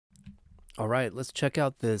All right, let's check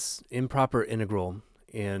out this improper integral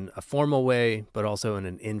in a formal way, but also in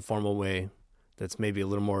an informal way that's maybe a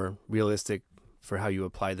little more realistic for how you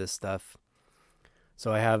apply this stuff.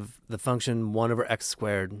 So I have the function 1 over x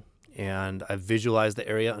squared, and I've visualized the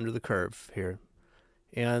area under the curve here.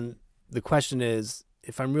 And the question is,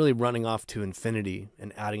 if I'm really running off to infinity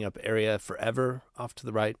and adding up area forever off to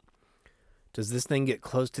the right, does this thing get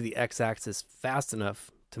close to the x-axis fast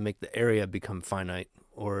enough to make the area become finite,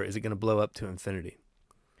 or is it going to blow up to infinity?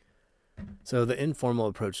 So the informal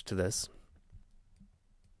approach to this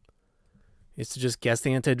is to just guess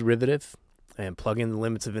the antiderivative and plug in the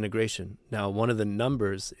limits of integration. Now, one of the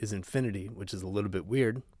numbers is infinity, which is a little bit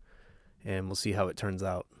weird, and we'll see how it turns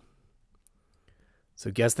out.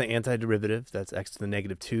 So guess the antiderivative, that's x to the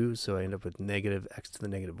negative 2, so I end up with negative x to the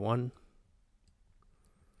negative 1.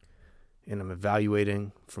 And I'm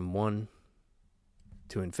evaluating from 1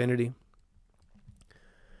 to infinity.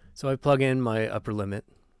 So I plug in my upper limit.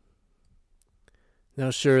 Now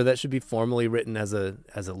sure, that should be formally written as a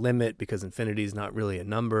limit because infinity is not really a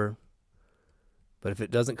number. But if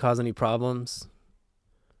it doesn't cause any problems,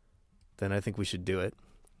 then I think we should do it.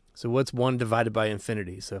 So what's 1 divided by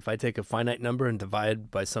infinity? So if I take a finite number and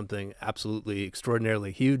divide by something absolutely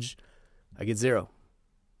extraordinarily huge, I get 0.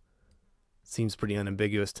 Seems pretty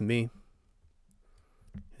unambiguous to me.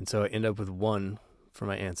 And so I end up with 1 for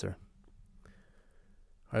my answer.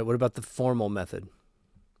 All right, what about the formal method?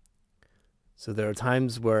 So there are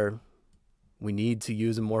times where we need to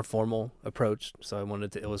use a more formal approach. So I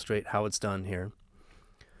wanted to illustrate how it's done here.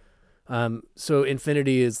 So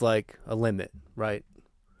infinity is like a limit, right?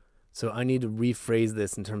 So I need to rephrase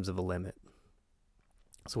this in terms of a limit.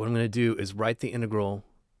 So what I'm going to do is write the integral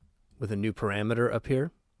with a new parameter up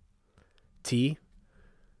here, t.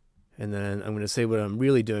 And then I'm going to say what I'm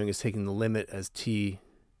really doing is taking the limit as t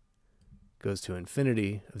goes to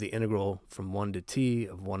infinity of the integral from 1 to t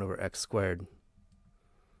of 1 over x squared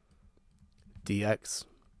dx.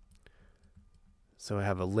 So I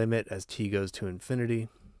have a limit as t goes to infinity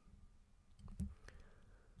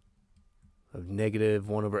of negative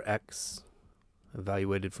 1 over x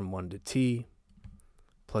evaluated from 1 to t.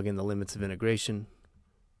 Plug in the limits of integration.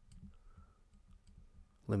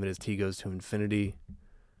 Limit as t goes to infinity.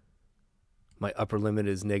 My upper limit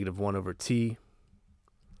is negative 1 over t.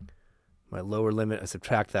 My lower limit, I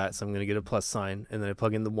subtract that, so I'm going to get a plus sign, and then I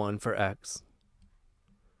plug in the 1 for x.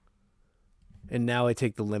 And now I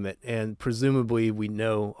take the limit, and presumably we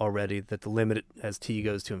know already that the limit as t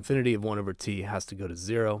goes to infinity of 1 over t has to go to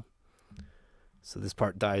 0. So this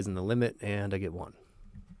part dies in the limit, and I get 1.